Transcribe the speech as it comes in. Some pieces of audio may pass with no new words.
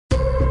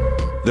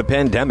The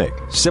pandemic,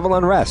 civil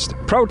unrest,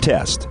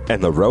 protest,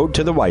 and the road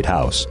to the White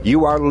House.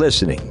 You are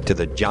listening to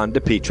The John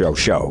DePetro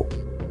Show.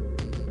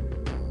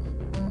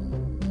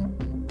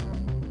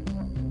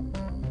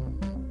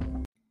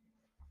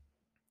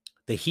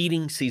 The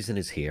heating season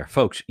is here.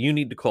 Folks, you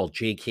need to call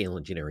JKL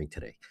Engineering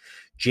today.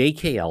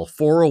 JKL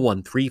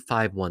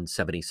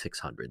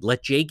 401-351-7600.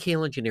 Let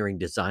JKL Engineering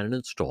design and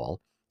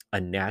install a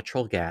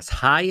natural gas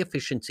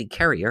high-efficiency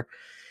carrier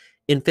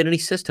Infinity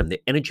system. The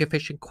energy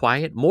efficient,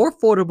 quiet, more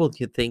affordable than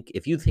you think.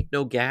 If you think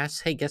no gas,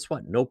 hey, guess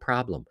what? No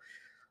problem.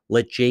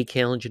 Let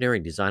JKL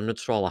Engineering design and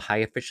install a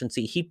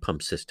high-efficiency heat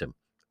pump system,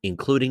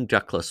 including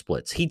ductless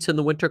splits. Heats in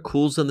the winter,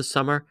 cools in the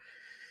summer.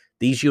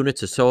 These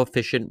units are so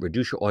efficient,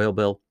 reduce your oil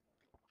bill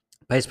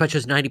by as much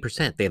as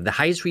 90%. They have the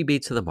highest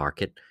rebates of the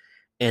market,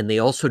 and they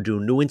also do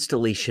new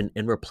installation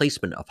and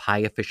replacement of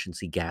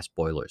high-efficiency gas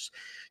boilers.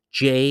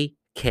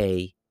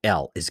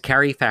 JKL is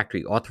Carrier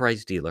Factory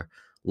authorized dealer,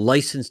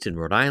 licensed in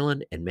Rhode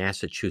Island and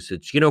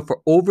Massachusetts. You know,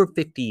 for over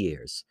 50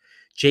 years,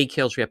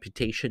 JKL's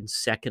reputation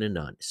second to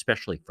none,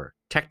 especially for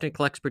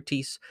technical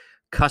expertise,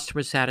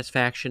 customer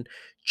satisfaction.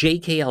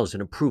 JKL is an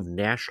approved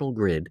National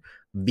Grid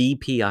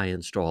VPI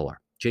installer.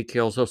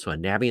 JKL is also a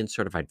Navient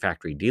certified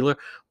factory dealer.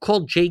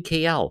 Call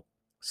JKL.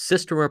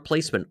 System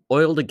replacement,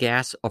 oil to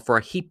gas, or for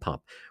a heat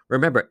pump.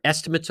 Remember,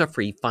 estimates are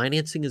free.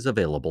 Financing is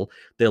available.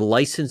 They're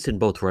licensed in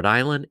both Rhode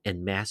Island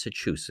and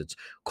Massachusetts.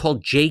 Call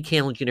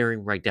JKL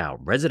Engineering right now,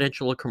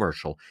 residential or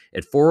commercial,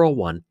 at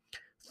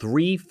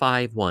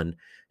 401-351-7600.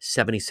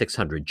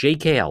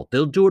 JKL,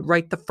 they'll do it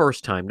right the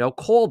first time. Now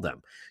call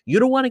them. You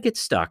don't want to get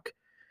stuck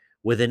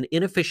with an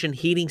inefficient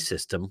heating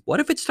system. What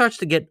if it starts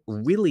to get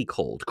really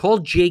cold? Call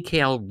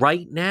JKL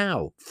right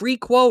now. Free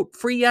quote,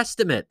 free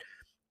estimate.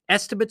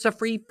 Estimates are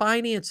free.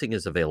 Financing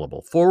is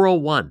available.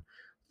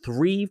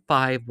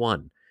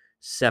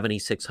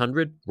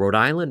 401-351-7600. Rhode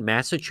Island,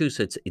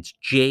 Massachusetts. It's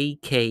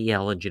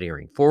JKL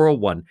Engineering.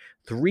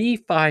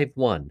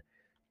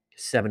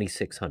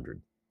 401-351-7600.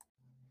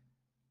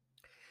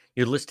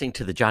 You're listening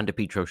to the John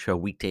DePetro Show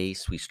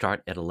weekdays. We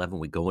start at 11.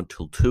 We go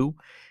until 2.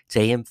 It's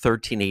AM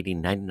 1380,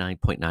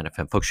 99.9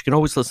 FM. Folks, you can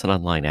always listen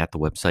online at the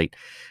website,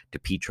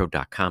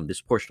 depetro.com.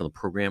 This portion of the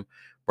program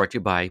brought to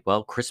you by,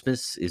 well,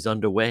 Christmas is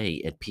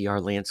underway at PR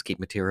Landscape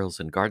Materials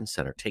and Garden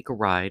Center. Take a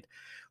ride.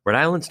 Rhode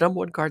Island's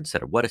 #1 garden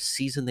center. What a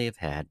season they have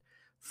had.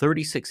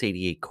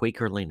 3688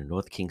 Quaker Lane in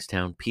North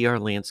Kingstown. PR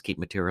Landscape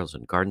Materials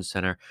and Garden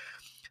Center.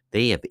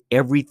 They have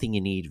everything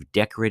you need for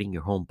decorating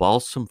your home.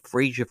 Balsam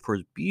Freesia fir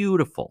is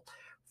beautiful.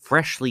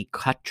 Freshly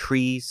cut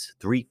trees,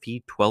 3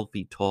 feet, 12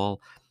 feet tall.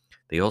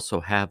 They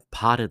also have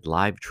potted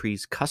live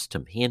trees,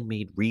 custom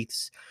handmade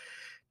wreaths.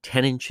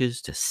 10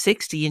 inches to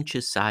 60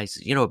 inches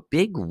sizes. You know, a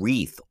big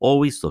wreath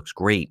always looks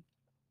great,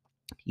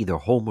 either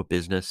home or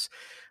business.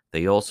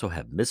 They also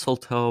have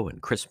mistletoe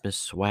and Christmas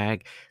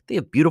swag. They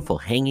have beautiful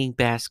hanging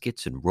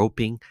baskets and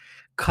roping.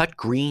 Cut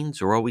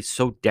greens are always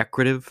so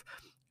decorative.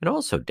 And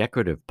also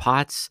decorative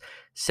pots,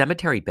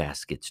 cemetery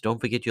baskets.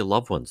 Don't forget your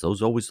loved ones.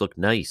 Those always look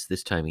nice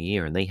this time of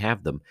year, and they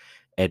have them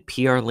at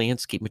PR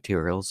Landscape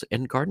Materials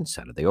and Garden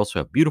Center. They also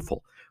have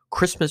beautiful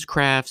Christmas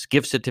crafts,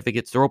 gift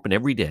certificates. They're open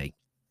every day.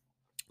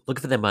 Look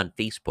for them on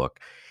Facebook.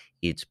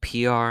 It's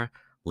PR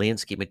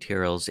Landscape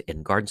Materials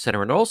and Garden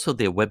Center. And also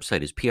their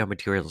website is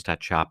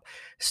prmaterials.shop.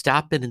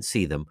 Stop in and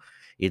see them.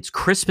 It's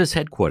Christmas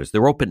headquarters.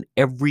 They're open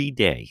every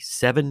day,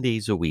 7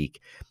 days a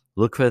week.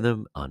 Look for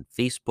them on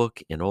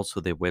Facebook and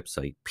also their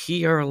website,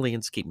 PR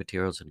Landscape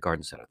Materials and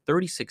Garden Center,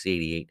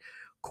 3688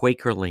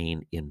 Quaker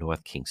Lane in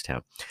North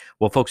Kingstown.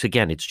 Well, folks,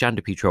 again, it's John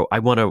DePetro. I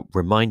want to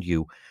remind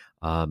you,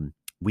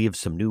 we have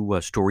some new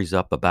stories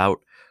up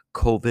about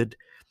COVID.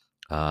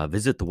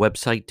 Visit the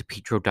website,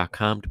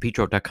 depetro.com.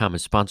 Depetro.com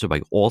is sponsored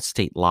by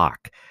Allstate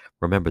Lock.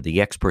 Remember,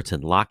 the experts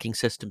in locking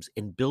systems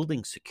and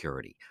building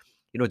security.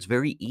 You know, it's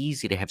very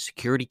easy to have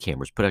security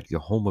cameras put out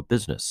your home or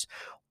business.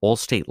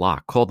 Allstate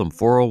Lock. Call them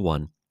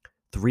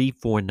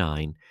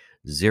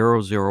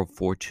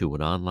 401-349-0042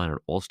 and online at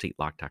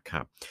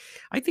allstatelock.com.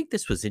 I think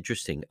this was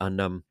interesting.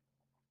 On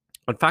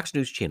Fox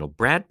News Channel,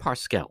 Brad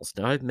Parscales.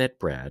 Now, I've met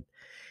Brad,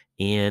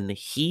 and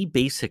he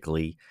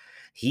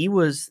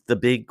was the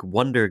big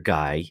wonder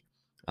guy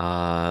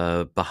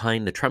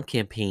behind the Trump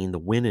campaign, the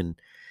win in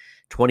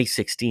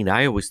 2016,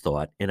 I always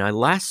thought. And I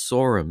last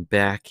saw him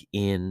back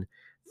in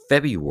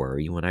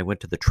February when I went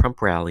to the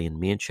Trump rally in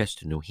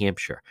Manchester, New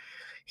Hampshire.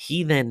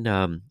 He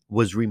then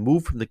was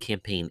removed from the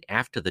campaign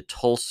after the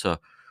Tulsa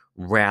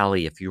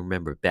rally, if you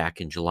remember,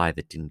 back in July,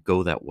 that didn't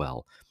go that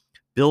well.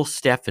 Bill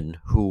Steffen,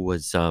 who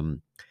was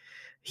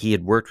he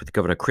had worked with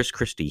Governor Chris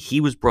Christie, he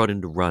was brought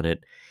in to run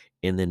it.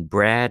 And then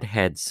Brad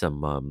had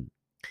an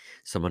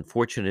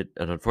unfortunate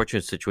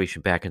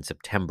situation back in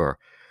September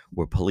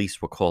where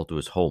police were called to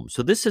his home.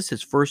 So this is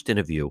his first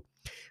interview.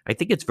 I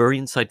think it's very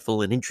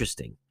insightful and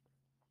interesting.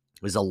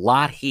 There's a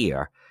lot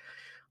here.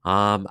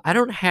 I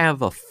don't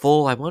have a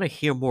full, I want to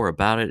hear more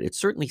about it. It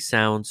certainly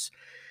sounds,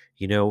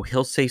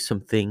 he'll say some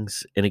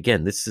things. And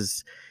again, this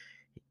is,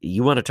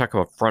 you want to talk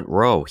about front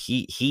row.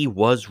 He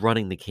was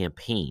running the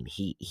campaign.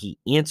 He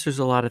answers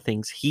a lot of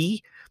things.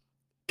 He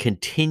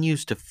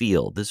continues to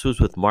feel, this was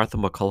with Martha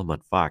McCullum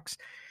on Fox,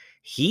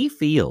 he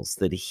feels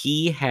that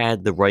he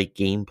had the right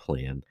game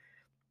plan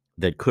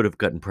that could have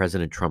gotten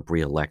President Trump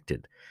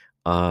reelected.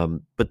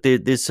 But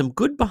there's some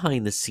good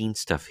behind the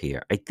scenes stuff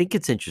here. I think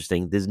it's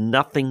interesting. There's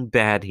nothing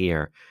bad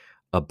here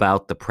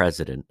about the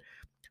president,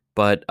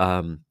 but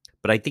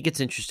I think it's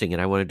interesting,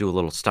 and I want to do a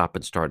little stop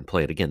and start and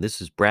play it again.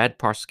 This is Brad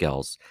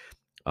Parscale's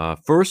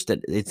first.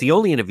 It's the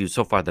only interview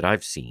so far that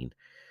I've seen,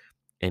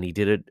 and he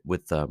did it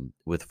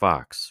with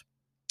Fox.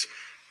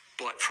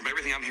 But from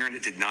everything I'm hearing,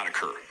 it did not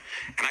occur,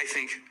 and I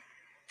think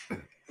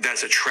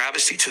that's a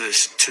travesty to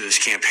this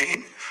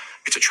campaign.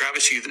 It's a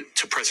travesty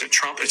to President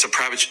Trump. It's a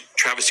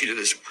travesty to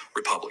this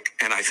republic.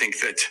 And I think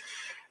that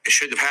it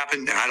shouldn't have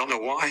happened, and I don't know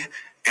why.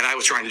 And I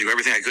was trying to do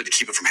everything I could to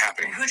keep it from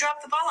happening. Who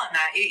dropped the ball on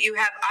that? You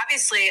have,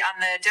 obviously,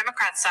 on the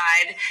Democrat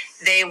side,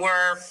 they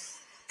were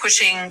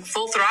pushing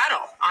full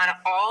throttle on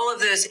all of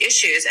those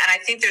issues. And I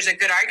think there's a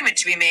good argument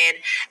to be made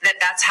that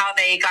that's how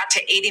they got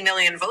to 80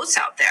 million votes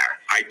out there.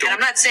 And I'm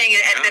not saying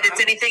that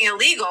it's anything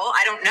illegal.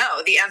 I don't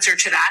know the answer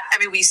to that. I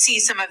mean, we see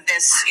some of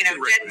this,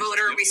 dead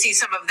voter. We see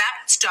some of that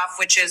stuff,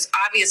 which is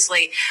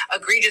obviously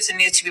egregious and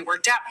needs to be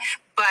worked out.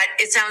 But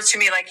it sounds to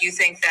me like you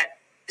think that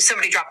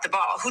somebody dropped the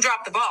ball. Who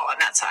dropped the ball on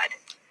that side?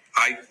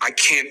 I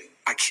can't.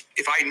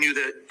 If I knew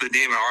the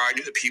name or I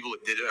knew the people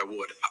that did it, I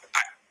would.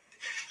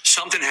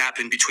 Something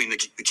happened between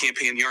the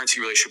campaign, the RNC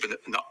relationship,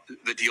 and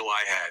the deal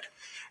I had.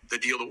 The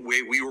deal, the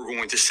way we were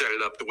going to set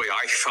it up, the way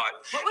I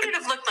thought. What would it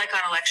have looked like on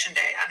election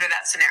day under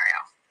that scenario?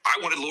 I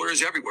wanted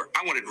lawyers everywhere.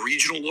 I wanted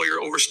regional lawyer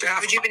over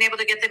staff. Would you have been able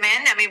to get them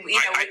in? I mean,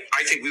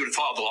 I think we would have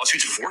filed the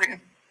lawsuits beforehand.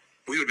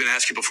 We would have been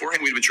asking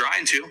beforehand. We'd have been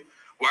trying to.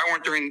 Why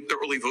weren't during the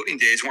early voting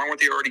days? Why weren't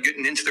they already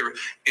getting in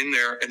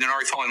there and then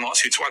already filing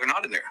lawsuits? Why they're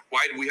not in there?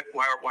 Why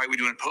are we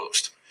doing it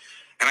post?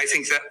 And I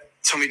think that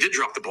somebody did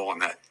drop the ball on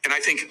that. And I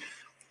think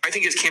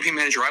as campaign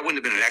manager, I wouldn't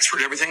have been an expert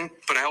at everything,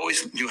 but I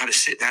always knew how to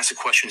sit and ask the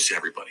questions to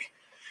everybody.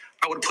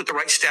 I would have put the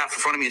right staff in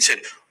front of me and said,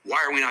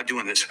 why are we not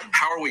doing this?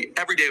 How are we,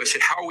 every day I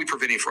said, how are we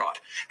preventing fraud?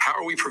 How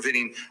are we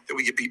preventing that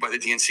we get beat by the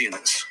DNC in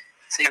this?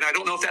 And I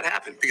don't know if that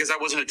happened because I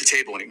wasn't at the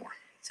table anymore.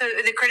 So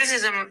the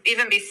criticism,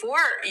 even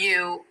before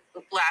you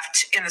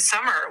left in the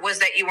summer, was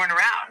that you weren't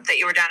around, that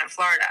you were down in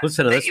Florida.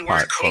 Listen to that this you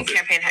part. weren't in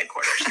campaign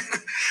headquarters.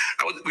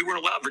 We weren't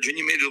allowed.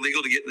 Virginia made it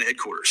illegal to get in the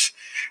headquarters.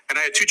 And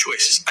I had two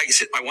choices. I could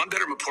sit in my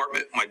one-bedroom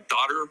apartment, my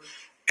daughter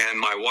and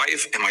my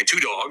wife and my two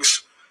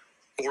dogs,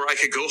 or I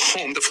could go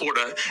home to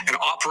Florida and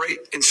operate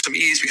in some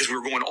ease because we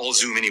were going all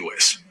Zoom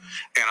anyways.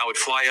 And I would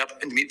fly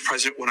up and meet the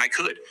president when I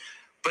could.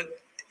 But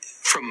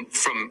from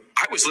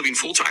I was living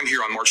full-time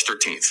here on March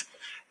 13th.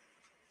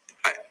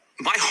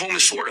 My home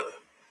is Florida.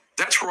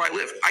 That's where I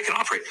live. I can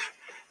operate.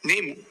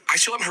 I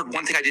still haven't heard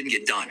one thing I didn't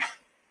get done.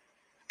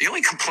 The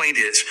only complaint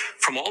is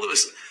from all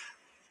those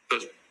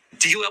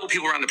D-level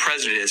people around the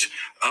president is,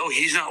 oh,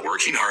 he's not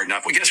working hard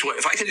enough. Well, guess what?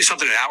 If I can do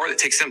something in an hour that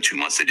takes them 2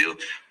 months to do,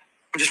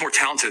 I'm just more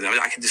talented than them.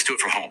 I can just do it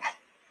from home.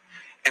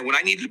 And when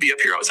I needed to be up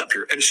here, I was up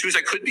here. And as soon as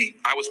I could be,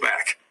 I was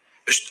back.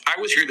 I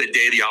was here the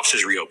day the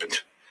offices reopened.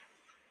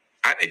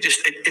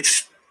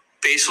 It's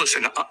baseless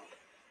and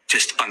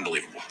just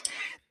unbelievable.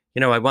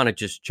 I want to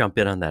just jump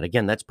in on that.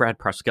 Again, that's Brad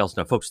Parscale.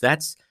 Now, folks,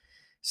 that's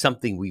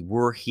something we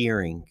were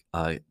hearing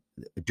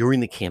during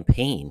the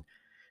campaign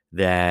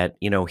that,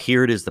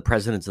 here it is, the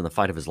president's in the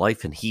fight of his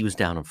life, and he was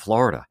down in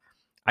Florida.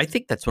 I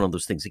think that's one of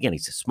those things. Again,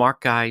 he's a smart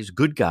guy, he's a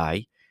good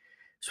guy,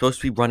 supposed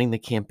to be running the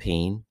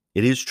campaign.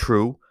 It is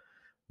true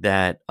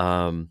that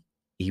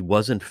he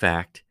was, in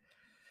fact,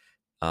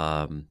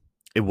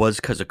 it was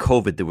because of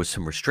COVID, there was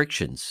some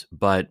restrictions.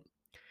 But,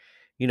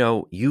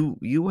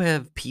 you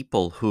have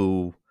people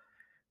who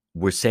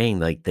were saying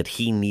like that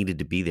he needed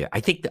to be there. I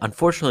think,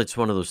 unfortunately, it's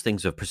one of those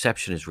things of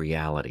perception is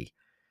reality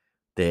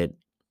that,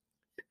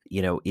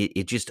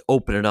 it just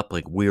opened it up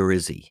like, where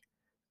is he?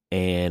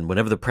 And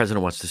whenever the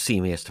president wants to see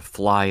him, he has to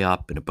fly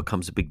up and it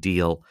becomes a big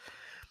deal.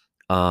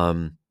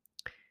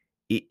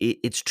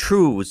 It's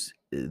true.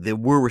 There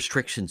were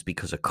restrictions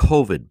because of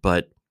COVID,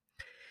 but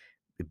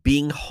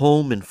being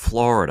home in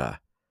Florida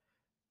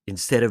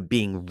instead of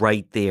being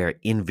right there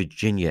in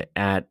Virginia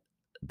at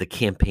the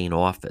campaign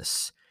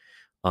office,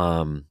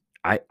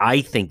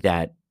 I think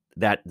that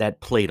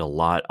played a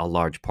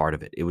large part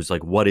of it. It was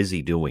like, what is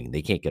he doing?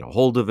 They can't get a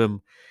hold of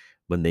him.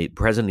 When the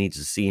president needs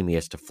to see him, he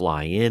has to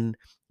fly in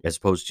as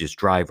opposed to just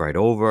drive right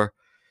over.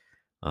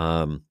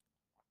 And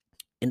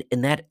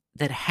that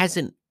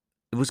hasn't,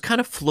 it was kind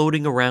of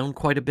floating around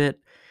quite a bit.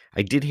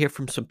 I did hear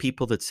from some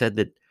people that said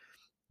that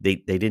they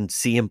didn't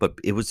see him, but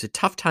it was a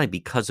tough time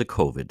because of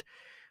COVID.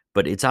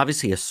 But it's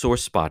obviously a sore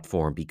spot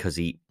for him because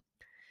he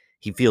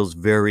feels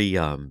very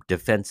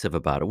defensive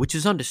about it, which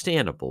is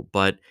understandable.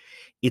 But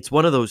it's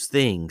one of those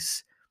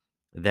things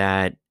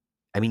that,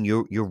 I mean,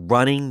 you're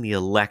running the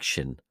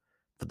election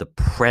for the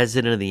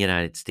president of the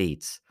United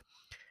States.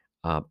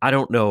 I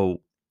don't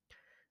know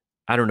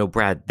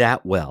Brad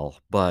that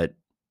well, but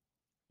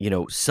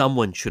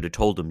someone should have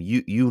told him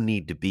you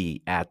need to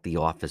be at the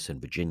office in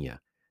Virginia.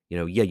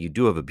 You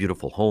do have a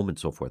beautiful home and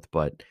so forth,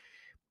 but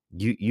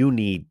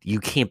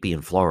you can't be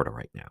in Florida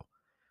right now.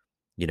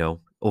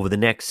 over the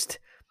next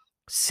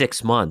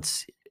 6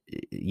 months,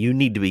 you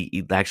need to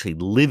be actually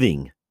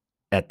living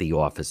at the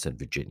office in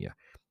Virginia.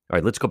 All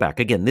right, let's go back.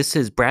 Again, this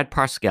is Brad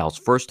Parscale's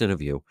first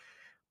interview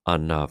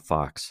on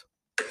Fox.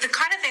 The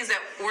kind of things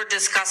that we're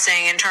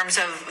discussing in terms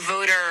of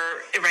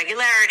voter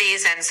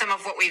irregularities and some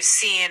of what we've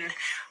seen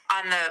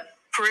on the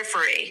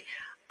periphery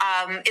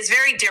is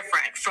very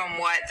different from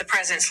what the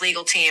president's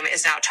legal team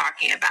is now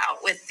talking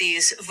about with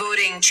these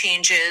voting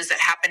changes that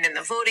happened in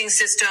the voting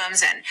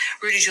systems and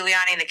Rudy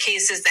Giuliani and the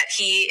cases that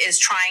he is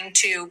trying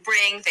to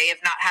bring. They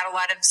have not had a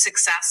lot of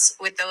success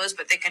with those,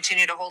 but they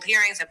continue to hold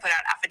hearings and put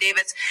out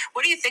affidavits.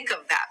 What do you think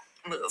of that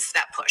move,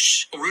 that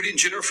push? Well, Rudy and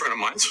Gina are a friend of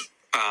mine.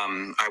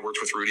 I worked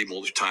with Rudy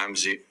multiple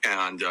times,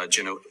 and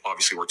Gina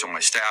obviously worked on my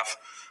staff.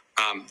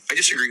 I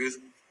disagree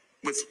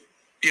with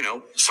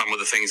some of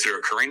the things that are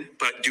occurring,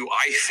 but do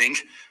I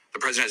think the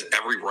president has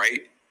every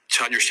right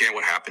to understand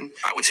what happened?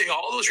 I would say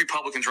all those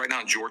Republicans right now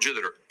in Georgia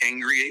that are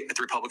angry at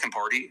the Republican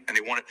Party and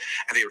they're mad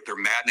and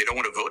they don't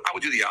want to vote, I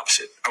would do the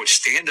opposite. I would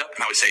stand up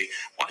and I would say,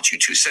 why don't you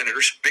two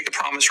senators make a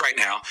promise right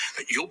now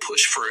that you'll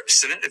push for a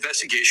Senate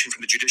investigation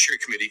from the Judiciary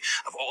Committee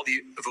of all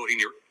the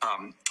voting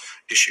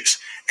issues,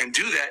 and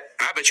do that.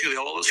 And I bet you that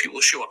all those people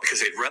will show up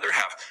because they'd rather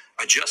have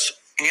a just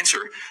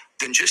answer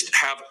than just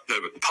have the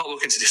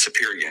Republicans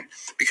disappear again,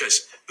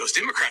 because those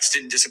Democrats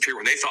didn't disappear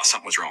when they thought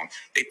something was wrong.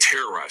 They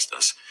terrorized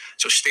us.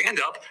 So stand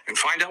up and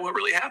find out what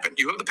really happened.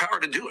 You have the power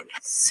to do it.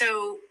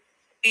 So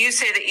you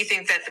say that you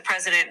think that the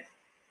president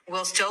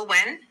will still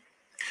win?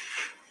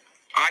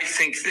 I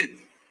think that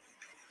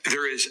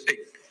there is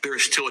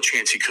still a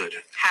chance he could.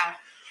 How?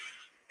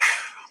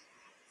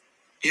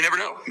 You never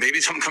know.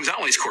 Maybe something comes out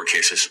in these court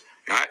cases.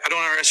 I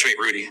don't underestimate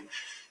Rudy.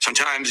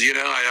 Sometimes,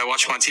 I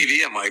watch him on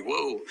TV. I'm like,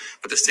 whoa.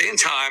 But at the same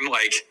time,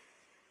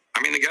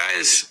 the guy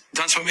has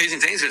done some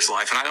amazing things in his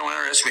life, and I don't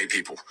underestimate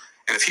people.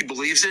 And if he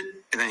believes it,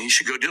 then he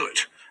should go do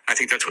it. I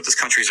think that's what this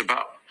country is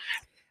about.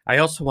 I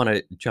also want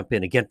to jump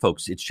in again,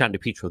 folks. It's John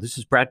DePietro. This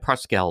is Brad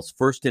Parscale's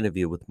first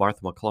interview with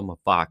Martha McCallum of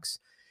Fox.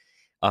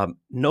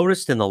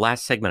 Noticed in the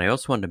last segment, I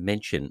also wanted to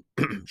mention,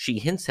 she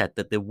hints at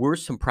that there were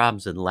some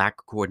problems in lack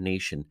of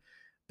coordination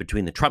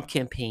between the Trump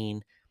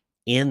campaign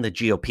and the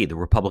GOP, the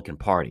Republican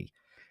Party.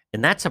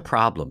 And that's a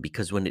problem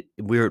because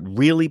where it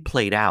really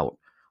played out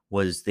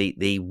was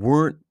they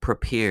weren't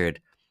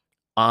prepared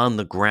on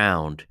the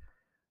ground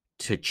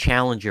to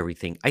challenge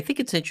everything. I think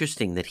it's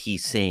interesting that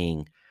he's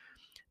saying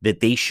that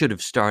they should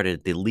have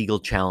started the legal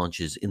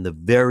challenges in the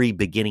very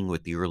beginning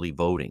with the early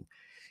voting.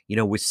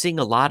 We're seeing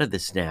a lot of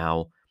this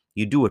now.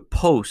 You do it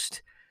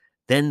post,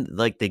 then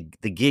the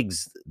jig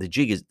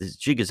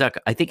is up.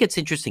 I think it's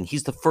interesting.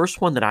 He's the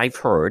first one that I've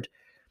heard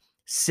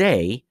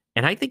say,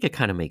 and I think it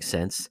kind of makes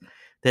sense,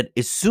 that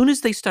as soon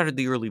as they started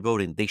the early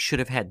voting, they should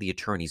have had the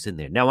attorneys in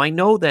there. Now, I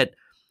know that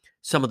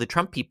some of the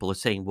Trump people are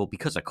saying, well,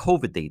 because of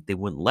COVID, they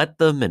wouldn't let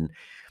them, and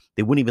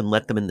they wouldn't even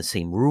let them in the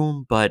same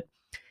room. But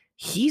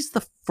he's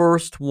the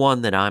first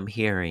one that I'm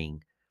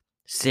hearing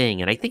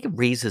saying, and I think it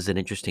raises an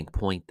interesting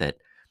point that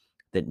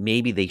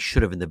maybe they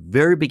should have in the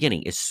very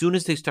beginning, as soon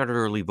as they started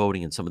early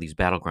voting in some of these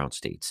battleground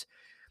states,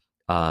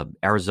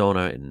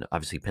 Arizona and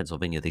obviously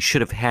Pennsylvania, they should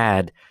have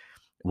had,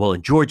 well,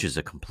 and Georgia's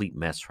a complete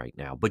mess right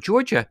now. But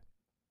Georgia,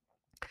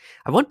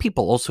 I want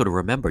people also to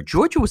remember,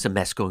 Georgia was a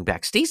mess going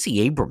back. Stacey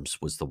Abrams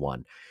was the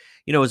one.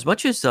 As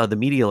much as the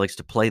media likes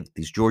to play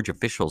these Georgia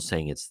officials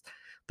saying it's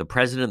the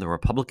president and the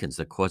Republicans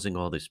that are causing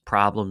all these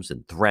problems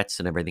and threats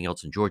and everything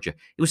else in Georgia,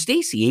 it was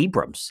Stacey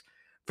Abrams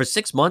for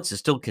 6 months. Is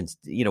still,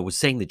 was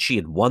saying that she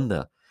had won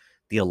the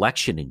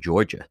election in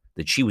Georgia,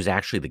 that she was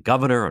actually the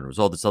governor, and it was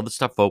all this other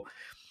stuff. So,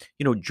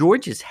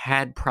 Georgia's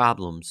had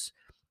problems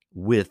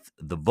with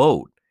the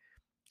vote,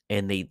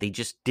 and they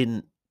just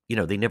didn't.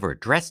 They never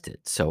addressed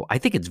it. So I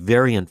think it's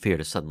very unfair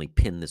to suddenly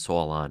pin this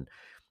all on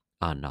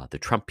the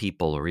Trump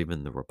people or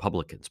even the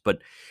Republicans.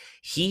 But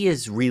he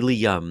is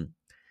really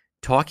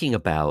talking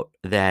about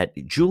that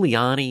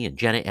Giuliani and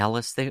Jenna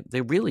Ellis,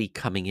 they're really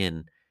coming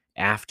in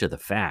after the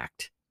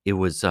fact. It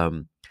was,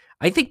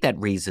 I think that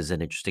raises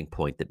an interesting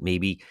point that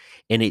maybe,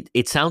 and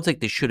it sounds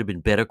like there should have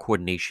been better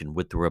coordination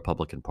with the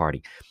Republican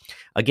Party.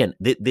 Again,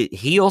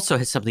 he also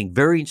has something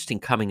very interesting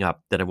coming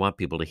up that I want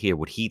people to hear,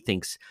 what he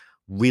thinks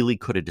really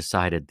could have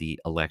decided the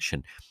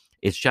election.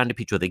 It's John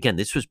DePietro. Again,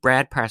 this was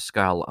Brad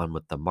Parscale on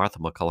with the Martha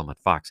McCallum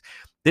at Fox.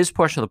 This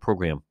portion of the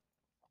program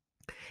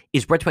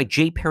is brought to you by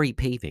J. Perry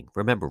Paving.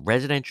 Remember,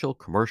 residential,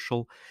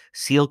 commercial,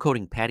 seal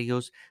coating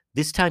patios.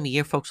 This time of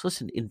year, folks,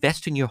 listen,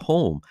 invest in your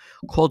home.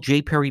 Call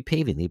J. Perry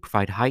Paving. They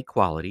provide high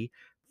quality,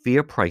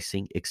 fair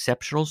pricing,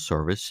 exceptional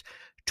service,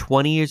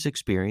 20 years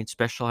experience,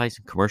 specialized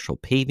in commercial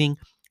paving,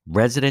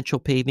 residential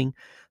paving,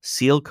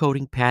 seal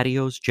coating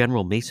patios,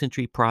 general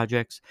masonry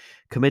projects,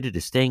 committed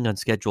to staying on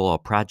schedule, all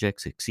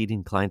projects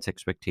exceeding clients'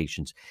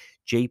 expectations.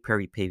 J.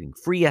 Perry Paving.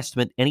 Free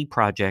estimate, any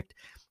project.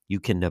 You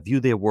can view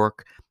their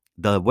work.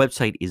 The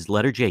website is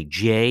letter J,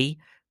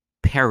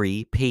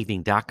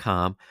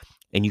 jperrypaving.com,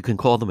 and you can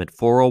call them at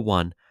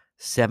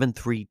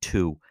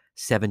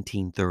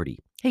 401-732-1730.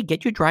 Hey,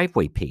 get your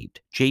driveway paved.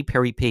 J.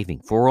 Perry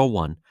Paving,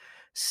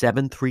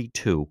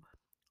 401-732-1730.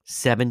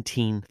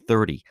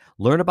 1730.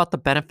 Learn about the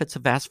benefits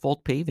of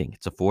asphalt paving.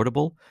 It's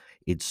affordable,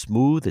 it's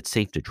smooth, it's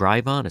safe to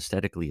drive on,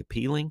 aesthetically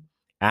appealing.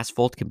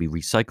 Asphalt can be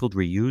recycled,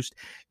 reused.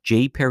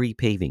 J. Perry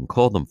Paving.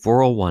 Call them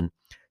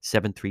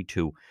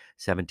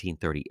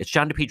 401-732-1730. It's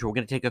John DePietro. We're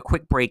going to take a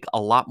quick break.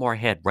 A lot more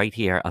ahead right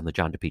here on the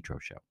John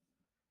DePietro Show.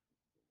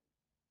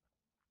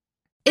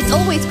 It's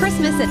always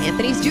Christmas at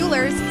Anthony's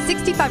Jewelers.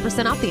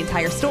 65% off the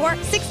entire store,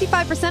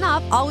 65%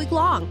 off all week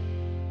long.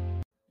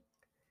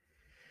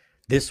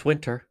 This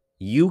winter,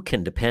 you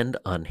can depend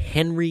on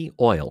Henry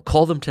Oil.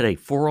 Call them today,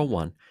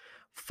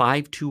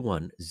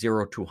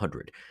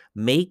 401-521-0200.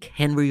 Make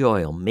Henry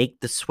Oil, make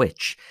the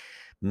switch.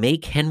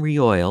 Make Henry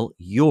Oil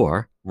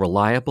your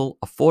reliable,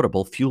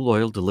 affordable fuel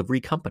oil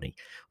delivery company.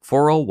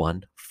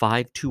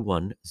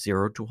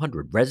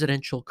 401-521-0200.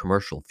 Residential,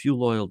 commercial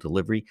fuel oil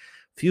delivery,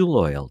 fuel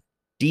oil,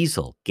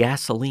 diesel,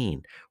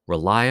 gasoline,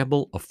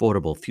 reliable,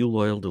 affordable fuel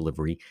oil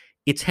delivery.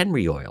 It's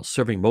Henry Oil,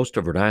 serving most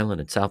of Rhode Island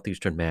and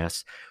southeastern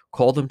Mass.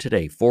 Call them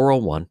today,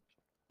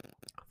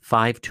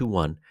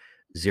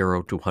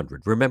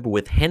 401-521-0200. Remember,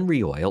 with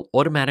Henry Oil,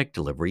 automatic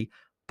delivery,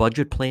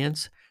 budget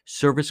plans,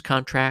 service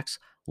contracts,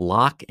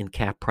 lock and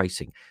cap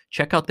pricing.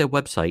 Check out their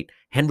website,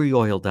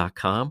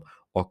 henryoil.com,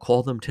 or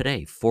call them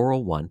today,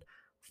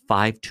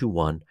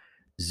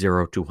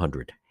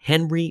 401-521-0200.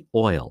 Henry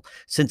Oil.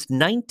 Since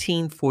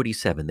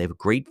 1947, they have a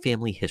great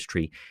family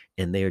history,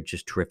 and they are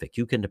just terrific.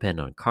 You can depend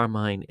on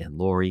Carmine and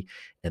Lori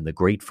and the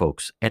great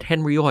folks at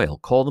Henry Oil.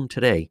 Call them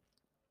today,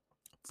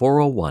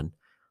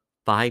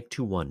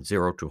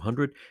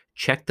 401-521-0200.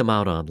 Check them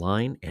out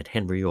online at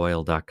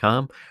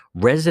henryoil.com.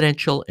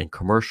 Residential and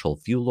commercial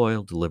fuel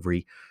oil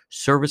delivery,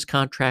 service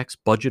contracts,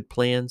 budget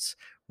plans,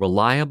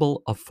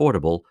 reliable,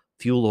 affordable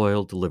fuel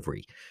oil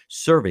delivery.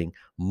 Serving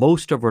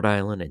most of Rhode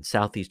Island and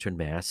southeastern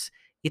Mass,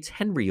 it's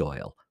Henry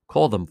Oil.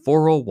 Call them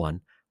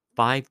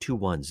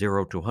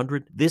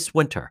 401-521-0200. This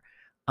winter,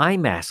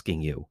 I'm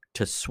asking you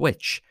to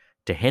switch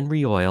to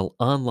Henry Oil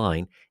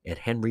online at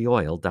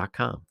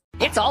henryoil.com.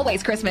 It's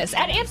always Christmas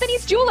at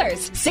Anthony's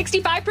Jewelers.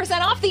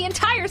 65% off the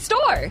entire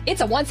store. It's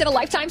a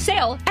once-in-a-lifetime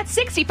sale at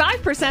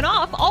 65%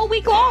 off all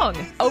week long.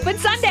 Open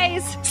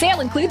Sundays.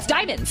 Sale includes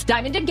diamonds,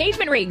 diamond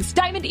engagement rings,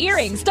 diamond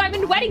earrings,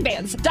 diamond wedding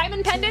bands,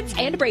 diamond pendants,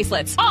 and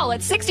bracelets. All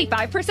at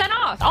 65%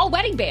 off. All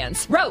wedding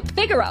bands, rope,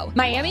 Figaro,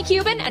 Miami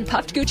Cuban, and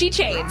puffed Gucci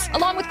chains,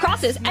 along with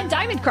crosses and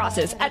diamond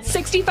crosses at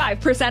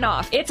 65%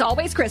 off. It's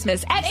always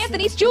Christmas at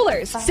Anthony's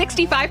Jewelers.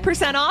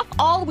 65% off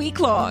all week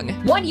long.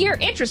 1 year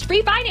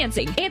interest-free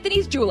financing.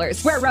 Anthony's Jewelers,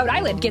 where Rhode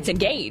Island gets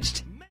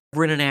engaged.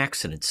 We're in an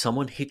accident.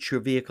 Someone hits your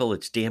vehicle.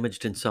 It's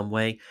damaged in some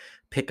way.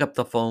 Pick up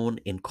the phone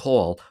and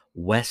call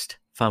West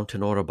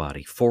Fountain Auto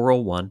Body,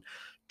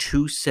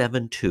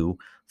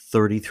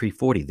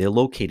 401-272-3340. They're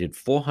located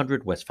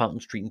 400 West Fountain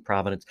Street in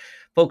Providence.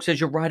 Folks, as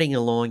you're riding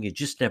along, you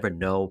just never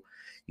know.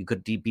 You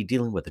could be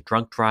dealing with a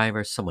drunk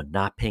driver, someone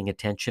not paying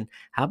attention.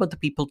 How about the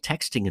people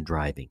texting and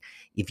driving?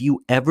 If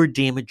you ever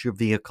damage your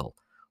vehicle,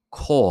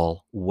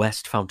 call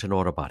West Fountain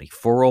Auto Body,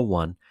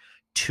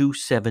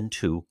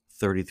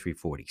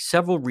 401-272-3340.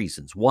 Several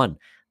reasons. One,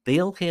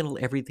 they'll handle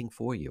everything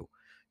for you.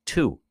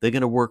 Two, they're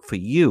going to work for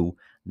you,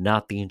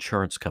 not the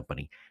insurance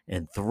company.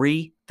 And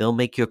three, they'll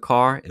make your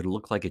car, it'll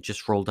look like it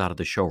just rolled out of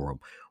the showroom.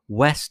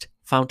 West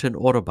Fountain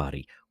Auto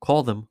Body.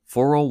 Call them,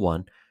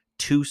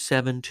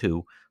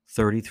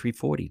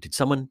 401-272-3340. Did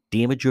someone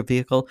damage your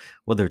vehicle?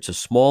 Whether it's a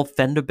small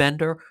fender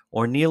bender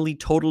or nearly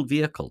totaled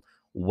vehicle,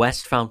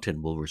 West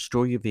Fountain will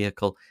restore your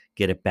vehicle,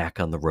 get it back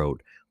on the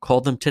road.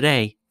 Call them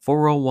today,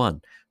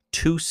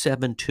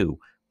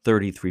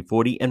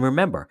 401-272-3340. And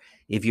remember,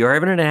 if you're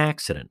ever in an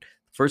accident,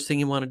 first thing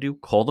you want to do,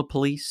 call the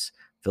police,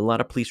 fill out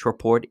a police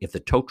report. If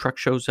the tow truck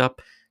shows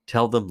up,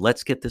 tell them,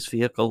 let's get this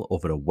vehicle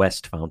over to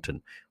West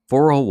Fountain,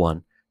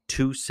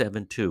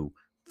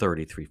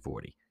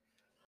 401-272-3340.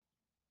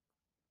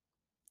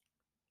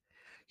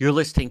 You're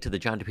listening to the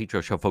John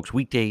DePietro Show, folks.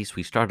 Weekdays,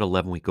 we start at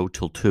 11, we go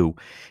till 2.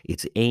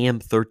 It's AM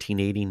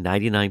 1380,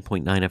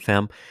 99.9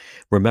 FM.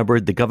 Remember,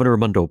 the Governor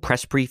Raimondo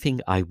press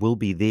briefing, I will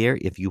be there.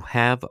 If you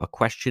have a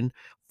question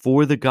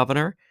for the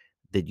governor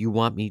that you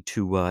want me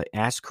to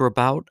ask her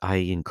about, I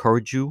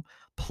encourage you,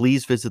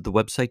 please visit the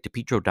website,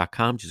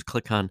 DePietro.com. Just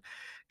click on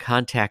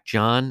Contact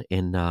John,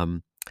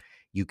 and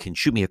you can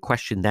shoot me a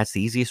question. That's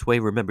the easiest way.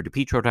 Remember,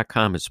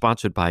 DePietro.com is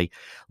sponsored by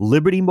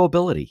Liberty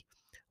Mobility.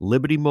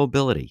 Liberty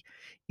Mobility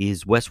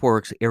is West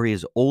Warwick's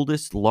area's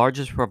oldest,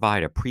 largest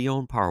provider,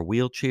 pre-owned power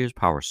wheelchairs,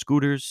 power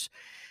scooters,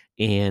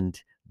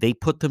 and they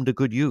put them to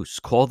good use.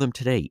 Call them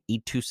today,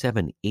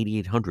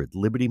 827-8800,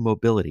 Liberty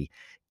Mobility.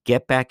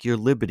 Get back your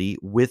liberty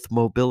with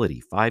mobility,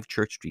 5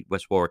 Church Street,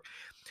 West Warwick.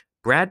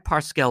 Brad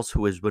Parscales,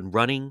 who had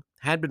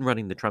been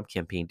running the Trump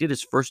campaign, did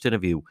his first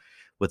interview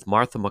with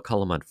Martha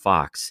McCullum on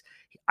Fox.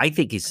 I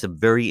think he's some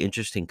very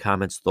interesting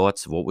comments,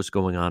 thoughts of what was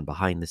going on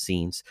behind the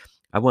scenes.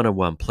 I want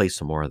to play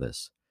some more of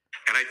this.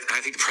 And I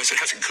think the president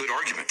has a good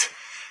argument,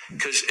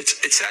 because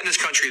it's sad in this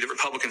country that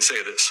Republicans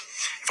say this.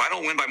 If I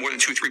don't win by more than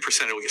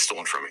 2-3%, it'll get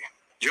stolen from me.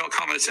 Do you know how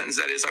common a sentence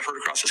that is I've heard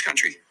across this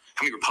country?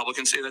 How many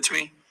Republicans say that to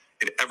me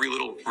in every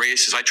little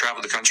race as I travel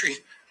the country?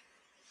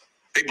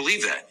 They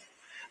believe that.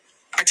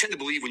 I tend to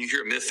believe when you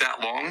hear a myth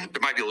that long,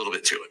 there might be a little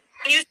bit to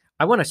it.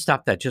 I want to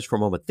stop that just for a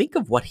moment. Think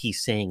of what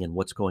he's saying and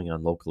what's going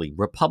on locally.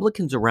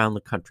 Republicans around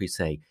the country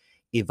say,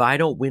 if I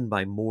don't win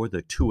by more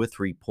than 2 or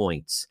 3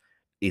 points,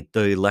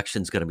 the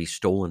election's going to be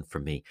stolen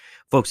from me.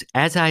 Folks,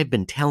 as I've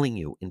been telling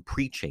you in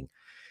preaching,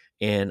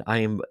 and I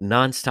am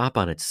nonstop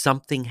on it,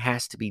 something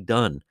has to be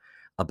done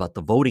about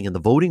the voting and the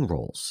voting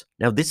rolls.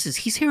 Now,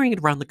 he's hearing it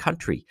around the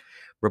country.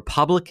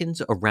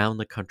 Republicans around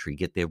the country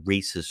get their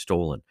races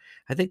stolen.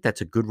 I think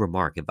that's a good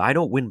remark. If I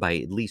don't win by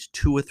at least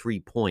 2 or 3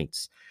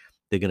 points,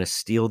 they're going to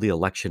steal the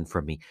election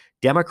from me.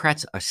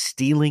 Democrats are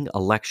stealing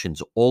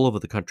elections all over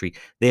the country.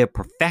 They have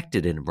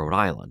perfected it in Rhode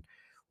Island,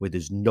 where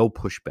there's no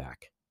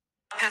pushback.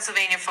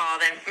 Pennsylvania fall,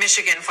 then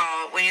Michigan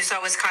fall, when you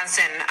saw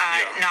Wisconsin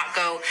not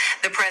go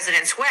the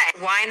president's way.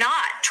 Why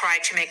not try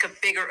to make a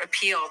bigger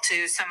appeal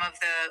to some of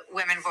the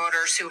women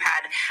voters who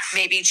had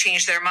maybe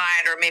changed their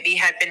mind or maybe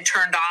had been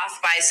turned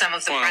off by some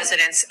of the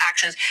president's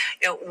actions?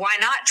 Why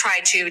not try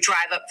to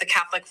drive up the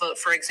Catholic vote,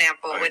 for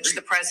example, which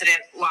the president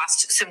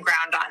lost some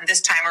ground on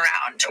this time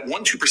around?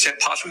 1-2%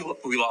 possibly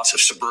we lost of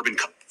suburban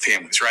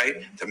families, right?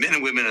 The men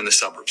and women in the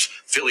suburbs,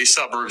 Philly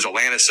suburbs,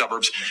 Atlanta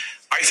suburbs.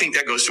 I think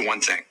that goes to one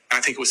thing. And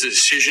I think it was a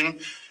decision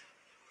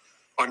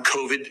on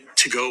COVID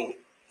to go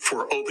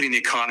for opening the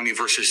economy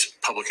versus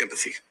public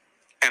empathy.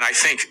 And I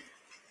think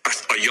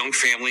a young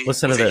family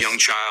with a young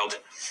child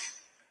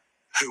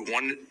who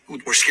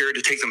were scared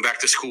to take them back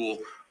to school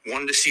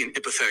wanted to see an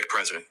empathetic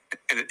president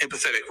and an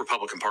empathetic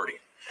Republican Party.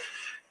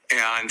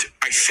 And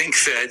I think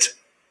that,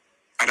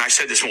 and I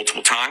said this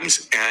multiple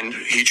times, and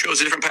he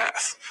chose a different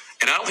path.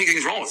 And I don't think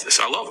anything's wrong with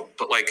this. I love him.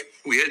 But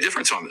we had a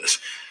difference on this.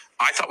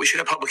 I thought we should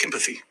have public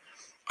empathy.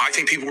 I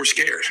think people were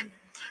scared.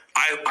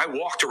 I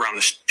walked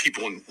around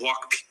people and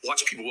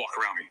watched people walk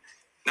around me.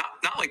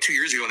 Not like 2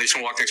 years ago, and they just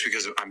don't walk next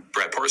because I'm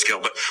Brad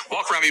Parscale, but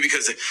walk around me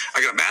because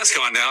I got a mask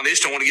on now. And they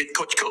just don't want to get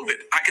COVID.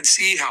 I could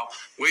see how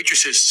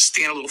waitresses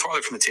stand a little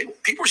farther from the table.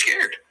 People were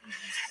scared,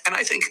 and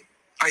I think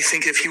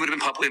if he would have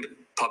been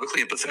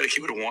publicly empathetic,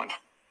 he would have won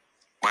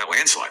by a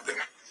landslide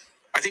there.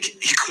 I think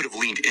he could have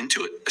leaned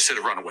into it instead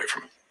of run away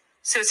from it.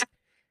 So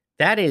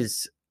that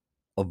is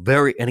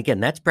and again,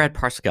 that's Brad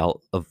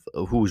Parscale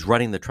who was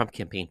running the Trump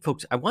campaign.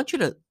 Folks, I want you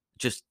to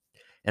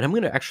and I'm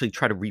going to actually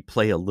try to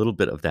replay a little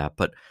bit of that,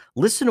 but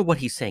listen to what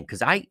he's saying,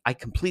 because I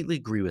completely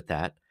agree with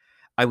that.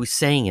 I was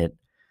saying it.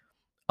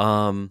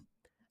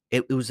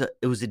 It was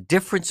a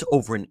difference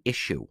over an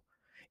issue.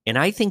 And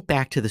I think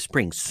back to the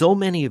spring, so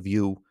many of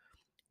you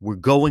were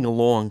going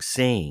along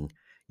saying,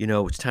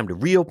 it's time to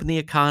reopen the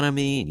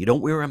economy and you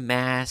don't wear a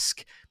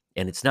mask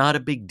and it's not a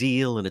big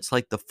deal and it's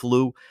like the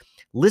flu.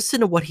 Listen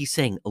to what he's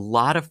saying. A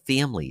lot of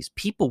families,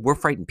 people were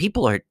frightened.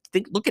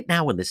 Look at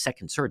now in the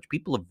second surge,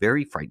 people are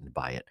very frightened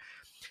by it.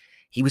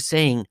 He was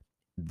saying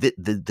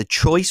the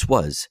choice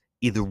was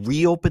either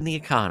reopen the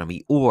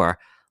economy or,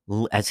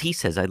 as he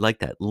says, I like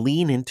that,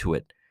 lean into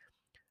it,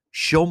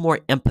 show more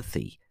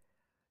empathy,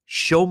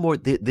 show more.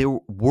 There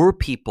were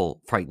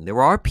people frightened.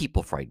 There are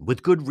people frightened.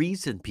 With good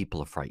reason,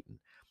 people are frightened.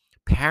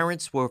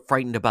 Parents were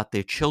frightened about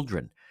their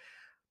children.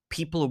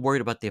 People are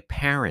worried about their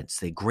parents,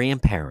 their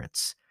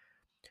grandparents.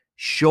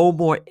 Show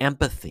more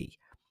empathy.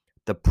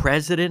 The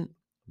President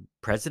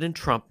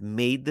Trump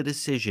made the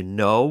decision,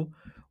 no,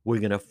 we're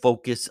going to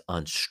focus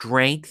on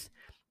strength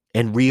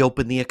and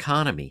reopen the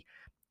economy.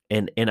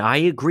 And I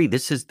agree.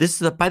 This is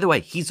by the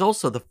way, he's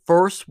also the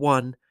first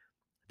one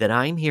that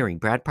I'm hearing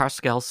Brad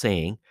Parscale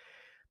saying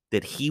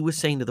that he was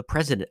saying to the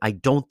president, I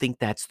don't think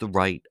that's the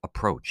right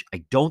approach.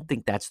 I don't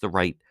think that's the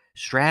right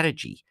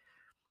strategy.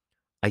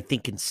 I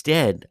think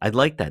instead, I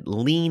like that,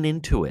 lean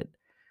into it.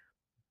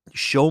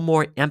 Show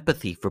more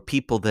empathy for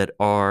people that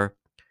are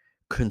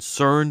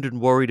concerned and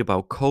worried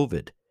about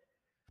COVID.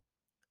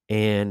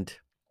 And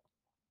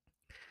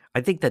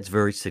I think that's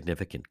very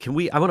significant.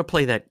 I want to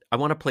play that. I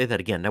want to play that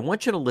again. I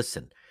want you to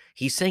listen.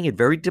 He's saying it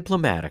very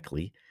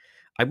diplomatically.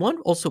 I want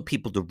also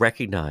people to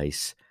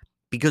recognize,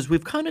 because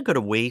we've kind of got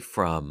away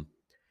from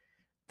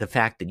the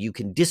fact that you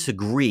can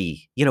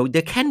disagree.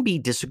 There can be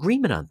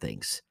disagreement on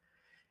things.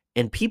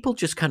 And people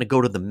just kind of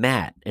go to the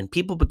mat, and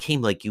people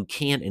became like you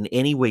can't in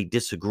any way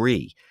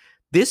disagree.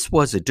 This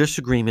was a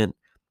disagreement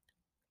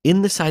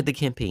inside the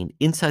campaign,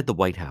 inside the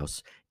White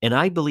House, and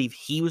I believe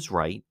he was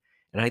right,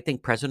 and I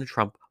think President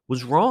Trump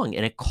was wrong,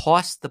 and it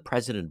cost the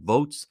president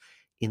votes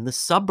in the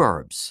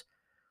suburbs.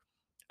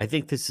 I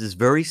think this is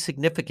very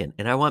significant,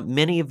 and I want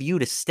many of you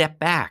to step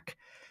back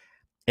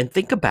and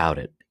think about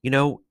it. You're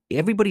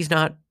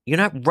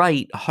not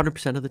right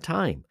 100% of the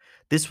time.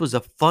 This was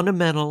a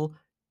fundamental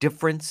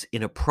difference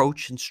in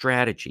approach and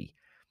strategy.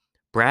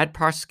 Brad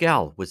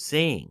Parscale was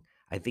saying,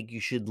 I think you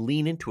should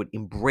lean into it,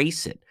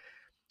 embrace it,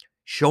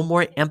 show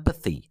more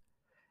empathy,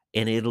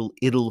 and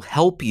it'll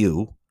help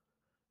you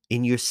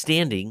in your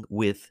standing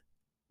with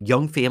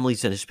young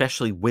families and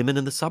especially women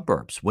in the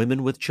suburbs,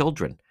 women with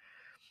children,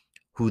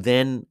 who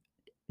then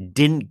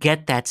didn't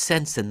get that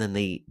sense, and then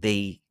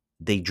they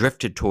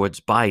drifted towards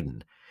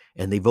Biden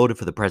and they voted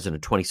for the president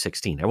in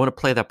 2016. I want to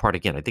play that part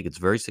again. I think it's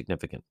very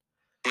significant.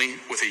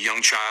 With a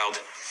young child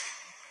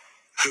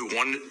who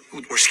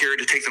were scared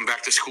to take them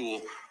back to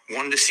school,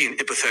 wanted to see an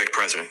empathetic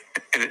president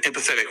and an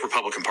empathetic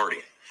Republican Party.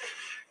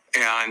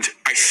 And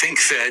I think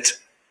that,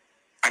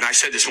 and I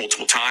said this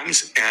multiple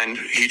times, and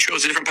he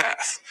chose a different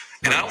path.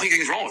 And I don't think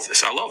anything's wrong with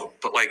this. I love him.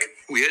 But like,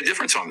 we had a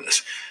difference on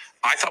this.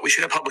 I thought we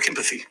should have public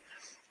empathy.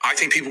 I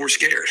think people were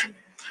scared.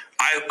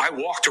 I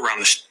walked around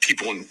this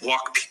people and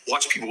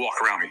watched people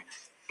walk around me.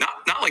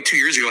 Not like 2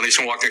 years ago, and they just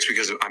don't walk next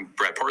because I'm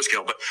Brad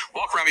Parscale, but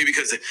walk around me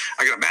because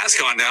I got a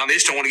mask on now, and they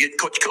just don't want to get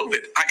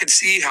COVID. I could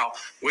see how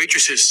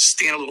waitresses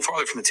stand a little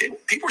farther from the table.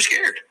 People were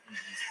scared.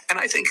 And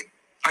I think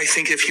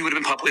if he would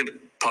have been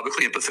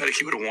publicly empathetic,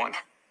 he would have won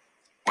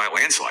by a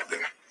landslide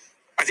there.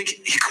 I think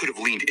he could have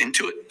leaned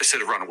into it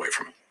instead of run away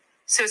from it.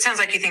 So it sounds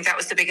like you think that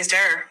was the biggest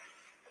error,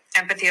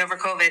 empathy over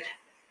COVID.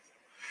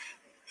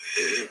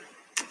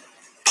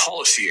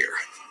 Policy error.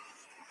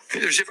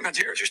 There's different kinds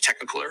of errors. There's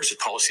technical errors, there's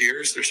policy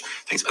errors, there's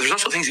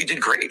also things he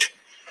did great.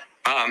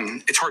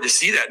 It's hard to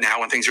see that now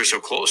when things are so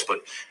close,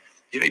 but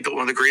he built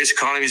one of the greatest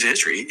economies in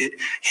history.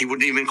 He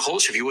wouldn't even been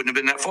close if he wouldn't have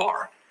been that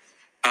far.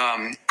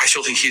 I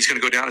still think he's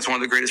going to go down as one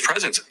of the greatest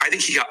presidents. I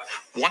think he got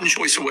one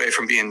choice away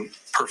from being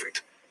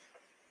perfect.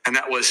 And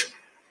that was,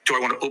 do I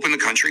want to open the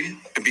country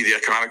and be the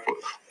economic, or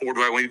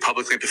do I want to be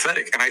publicly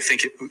empathetic? And I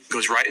think it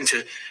goes right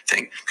into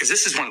thing, because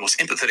this is one of the most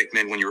empathetic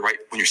men when you're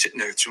sitting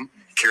next to him,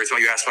 cares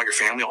about you, ask about your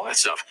family, all that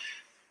stuff.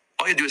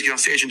 All you do is get on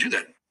stage and do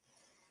that.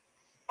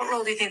 What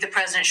role do you think the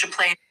president should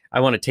play? I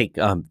want to take,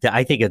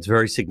 I think it's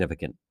very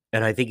significant.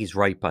 And I think he's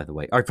right, by the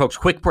way. All right, folks,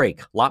 quick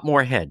break. A lot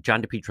more ahead.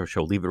 John DePetro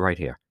Show. Leave it right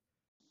here.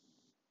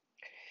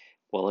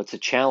 Well, it's a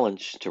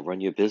challenge to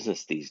run your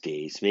business these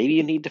days. Maybe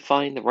you need to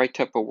find the right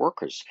type of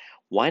workers.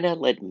 Why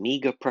not let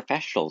MEGA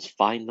Professionals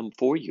find them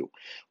for you?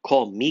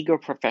 Call MEGA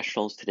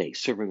Professionals today,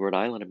 serving Rhode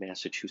Island and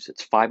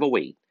Massachusetts,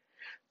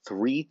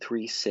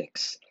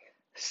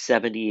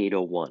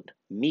 508-336-7801.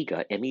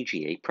 MEGA,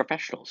 M-E-G-A,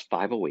 Professionals,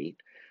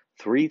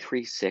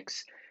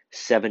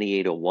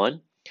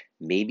 508-336-7801.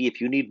 Maybe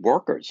if you need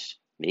workers,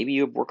 maybe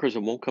you have workers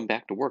that won't come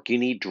back to work. You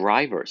need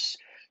drivers,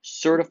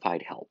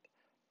 certified help,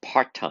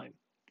 part-time,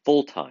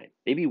 full-time,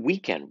 maybe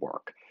weekend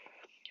work.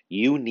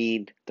 You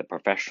need the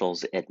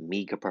professionals at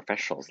MEGA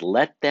Professionals.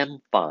 Let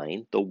them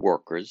find the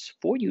workers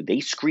for you. They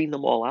screen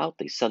them all out.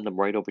 They send them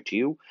right over to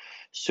you.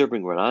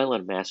 Serving Rhode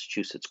Island,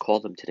 Massachusetts. Call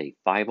them today,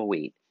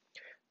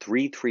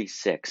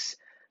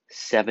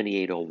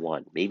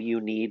 508-336-7801. Maybe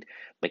you need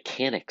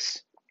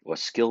mechanics or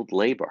skilled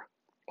labor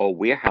or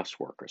warehouse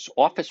workers,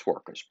 office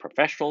workers,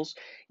 professionals,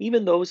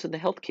 even those in the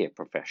healthcare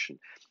profession.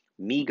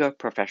 MEGA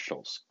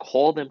Professionals.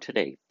 Call them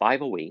today,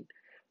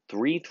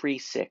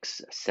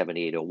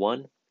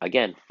 508-336-7801.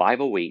 Again,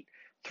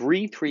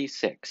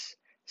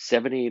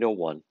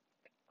 508-336-7801.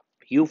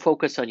 You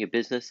focus on your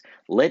business.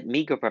 Let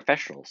MEGA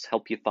Professionals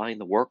help you find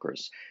the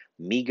workers.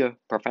 MEGA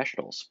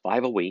Professionals,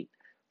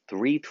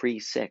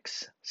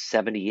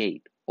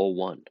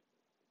 508-336-7801.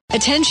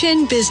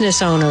 Attention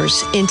business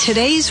owners. In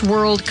today's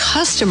world,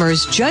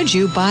 customers judge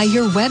you by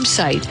your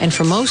website. And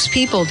for most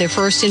people, their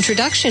first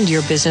introduction to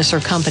your business or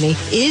company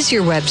is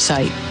your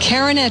website.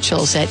 Karen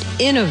Etchels at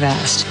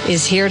Innovast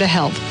is here to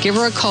help. Give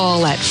her a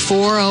call at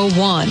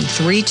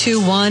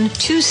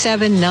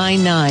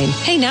 401-321-2799.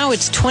 Hey, now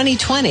it's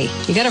 2020.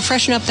 You got to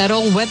freshen up that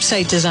old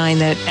website design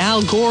that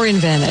Al Gore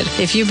invented.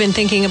 If you've been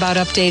thinking about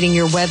updating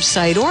your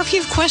website, or if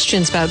you have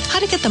questions about how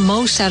to get the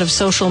most out of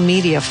social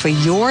media for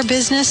your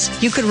business,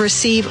 you could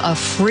receive a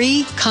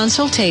free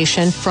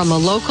consultation from a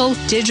local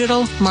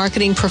digital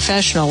marketing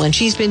professional, and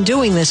she's been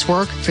doing this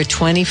work for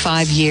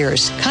 25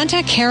 years.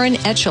 Contact Karen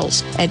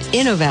Etchels at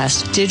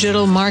Innovast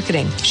Digital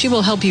Marketing. She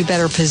will help you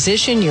better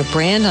position your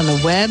brand on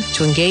the web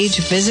to engage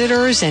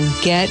visitors and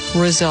get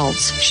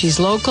results. She's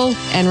local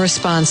and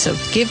responsive.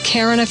 Give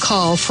Karen a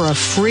call for a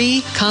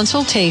free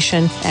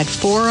consultation at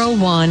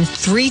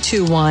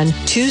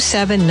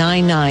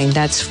 401-321-2799.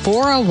 That's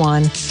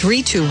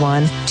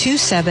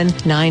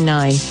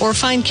 401-321-2799. Or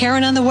find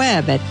Karen on the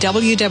web at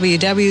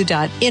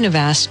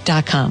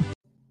www.innovast.com.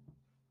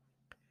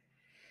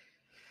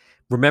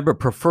 Remember,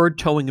 Preferred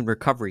Towing and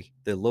Recovery.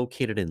 They're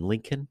located in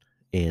Lincoln,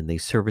 and they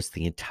service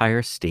the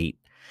entire state.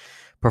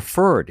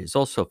 Preferred is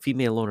also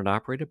female-owned and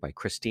operated by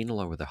Christine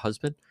along with her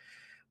husband,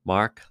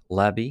 Mark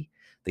Labby.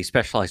 They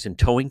specialize in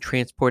towing,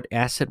 transport,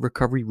 asset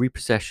recovery,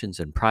 repossessions,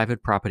 and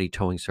private property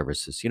towing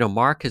services. You know,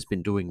 Mark has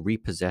been doing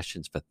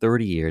repossessions for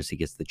 30 years. He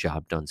gets the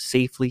job done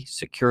safely,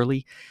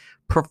 securely.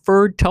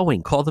 Preferred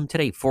Towing. Call them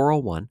today,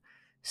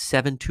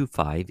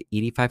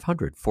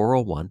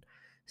 401-725-8500,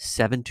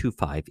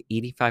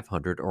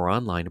 401-725-8500, or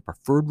online at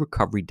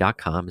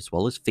preferredrecovery.com, as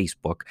well as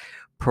Facebook.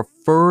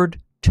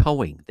 Preferred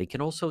Towing. They can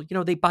also,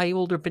 they buy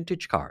older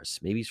vintage cars.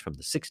 Maybe it's from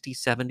the 60s,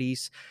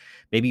 70s.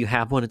 Maybe you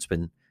have one that's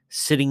been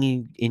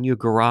sitting in your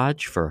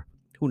garage for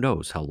who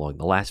knows how long,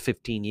 the last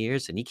 15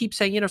 years. And you keep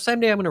saying,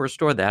 someday I'm going to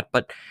restore that.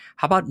 But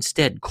how about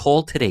instead,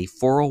 call today,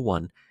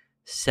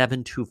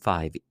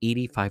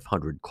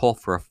 401-725-8500. Call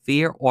for a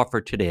fair offer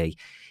today.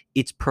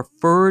 It's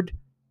Preferred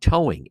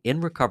Towing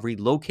and Recovery,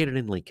 located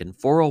in Lincoln,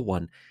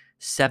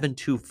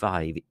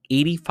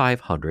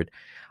 401-725-8500.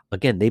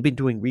 Again, they've been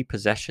doing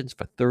repossessions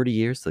for 30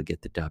 years. They'll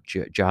get the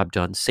job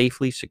done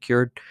safely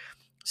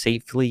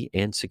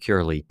and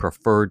securely.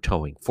 Preferred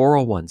Towing,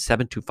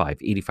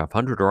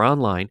 401-725-8500 or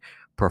online,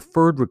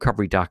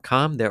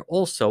 preferredrecovery.com. They're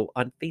also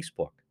on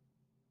Facebook.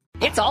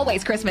 It's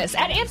always Christmas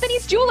at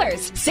Anthony's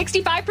Jewelers.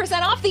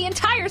 65% off the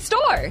entire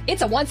store.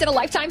 It's a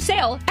once-in-a-lifetime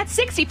sale at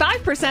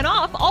 65%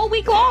 off all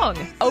week long.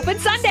 Open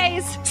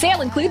Sundays.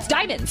 Sale includes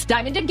diamonds,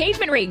 diamond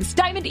engagement rings,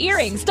 diamond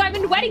earrings,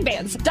 diamond wedding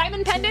bands,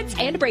 diamond pendants,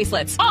 and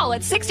bracelets. All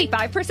at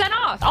 65%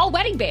 off. All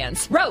wedding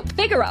bands, rope,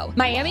 Figaro,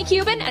 Miami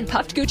Cuban, and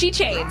puffed Gucci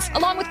chains,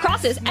 along with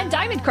crosses and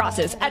diamond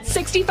crosses at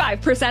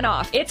 65%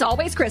 off. It's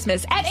always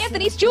Christmas at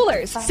Anthony's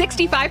Jewelers.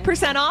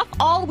 65% off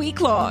all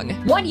week long.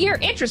 1 year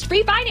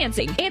interest-free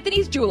financing.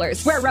 Anthony's Jewelers,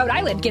 where Rhode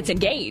Island gets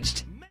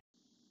engaged.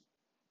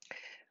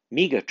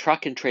 MEGA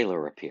Truck and Trailer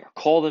Repair.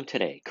 Call them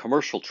today.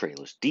 Commercial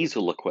trailers,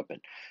 diesel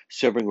equipment,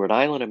 serving Rhode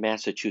Island and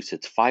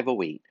Massachusetts.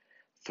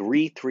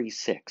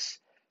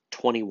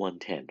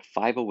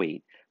 508-336-2110.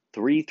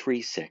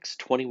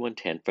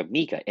 508-336-2110 for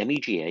MEGA,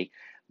 MEGA,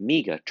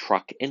 MEGA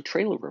Truck and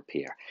Trailer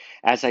Repair.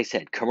 As I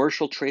said,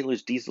 commercial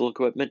trailers, diesel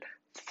equipment,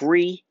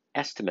 free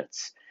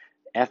estimates.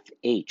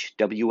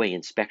 FHWA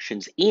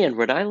inspections and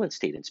Rhode Island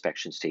State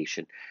Inspection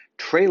Station,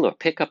 trailer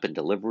pickup and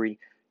delivery,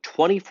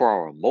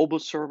 24-hour mobile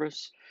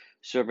service,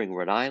 serving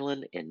Rhode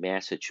Island and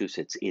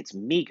Massachusetts. It's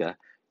MEGA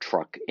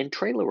Truck and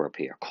Trailer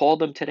Repair. Call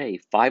them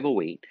today,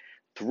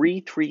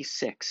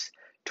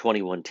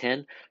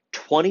 508-336-2110,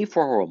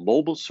 24-hour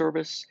mobile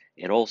service,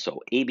 and also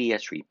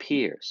ABS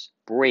repairs,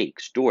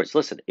 brakes, doors.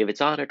 Listen, if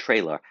it's on a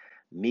trailer,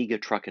 MEGA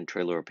Truck and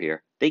Trailer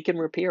Repair, they can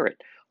repair it.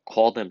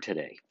 Call them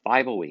today,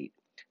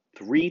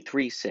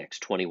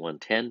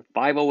 508-336-2110,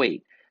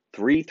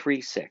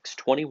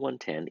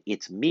 508-336-2110.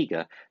 It's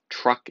MEGA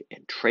Truck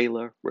and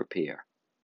Trailer Repair.